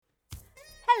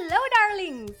Hello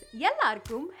darlings,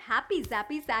 எல்லாருக்கும் happy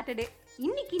Saturday.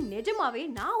 இன்னைக்கு நிஜமாவே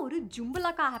நான் ஒரு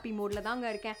ஜும்பலாக்கா ஹாப்பி மோட்ல தாங்க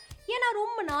இருக்கேன். ஏன்னா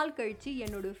ரொம்ப நாள் கழிச்சு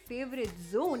என்னோட ஃபேவரட்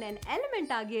ஜோன் அண்ட்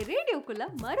எலிமெண்ட் ஆகிய ரேடியோக்குள்ள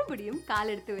மறுபடியும்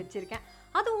கால் எடுத்து வச்சிருக்கேன்.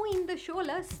 அதுவும் இந்த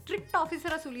ஷோல ஸ்ட்ரிக்ட்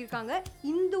ஆஃபீஸராக சொல்லியிருக்காங்க,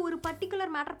 இந்த ஒரு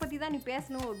பர்டிகுலர் மேட்டர் பற்றி தான் நீ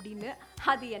பேசணும் அப்படின்னு.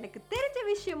 அது எனக்கு தெரிஞ்ச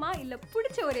விஷயமா இல்லை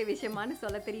பிடிச்ச ஒரே விஷயமானு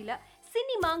சொல்ல தெரியல.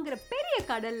 சினிமாங்கிற பெரிய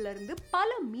கடல்ல இருந்து பல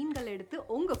மீன்கள் எடுத்து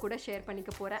உங்க கூட ஷேர்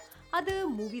பண்ணிக்க போறேன். அது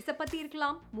மூவிஸை பத்தி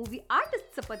இருக்கலாம், மூவி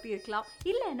ஆர்டிஸ்ட்ஸை பத்தி இருக்கலாம்,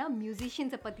 இல்லைன்னா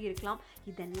மியூசிஷியன்ஸை பத்தி இருக்கலாம்.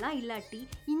 இதெல்லாம் இல்லாட்டி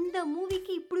இந்த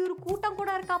மூவிக்கு இப்படி ஒரு கூட்டம் கூட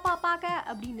இருக்காப்பா பார்க்க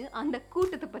அப்படின்னு அந்த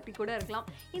கூட்டத்தை பத்தி கூட இருக்கலாம்.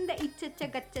 இந்த இச்சச்ச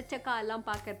கச்சச்சக்கா எல்லாம்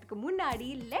பார்க்கறதுக்கு முன்னாடி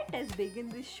let us begin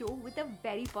this show with a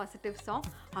very positive song.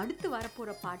 அடுத்து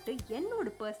வரப்போற பாட்டு என்னோட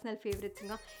பர்சனல்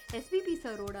ஃபேவரட்ஸுங்க. எஸ்பிபி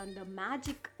சாரோட அந்த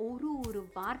மேஜிக் ஒரு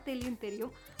வார்த்தையிலையும்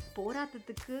தெரியும்.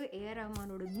 போராட்டத்துக்கு ஏஆர்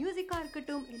ரஹ்மானோட மியூசிக்காக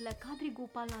இருக்கட்டும், இல்லை காத்ரி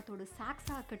கோபால்நாத்தோட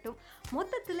சாக்ஸாக இருக்கட்டும்,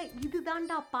 மொத்தத்தில்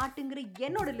இதுதான்டா பாட்டுங்கிற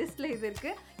என்னோட லிஸ்ட்டில் இது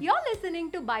இருக்குது. You're listening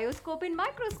to Bioscope in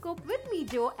Microscope with me,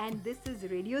 Jo, and this is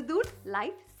Radio Dude,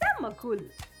 life செம்ம cool.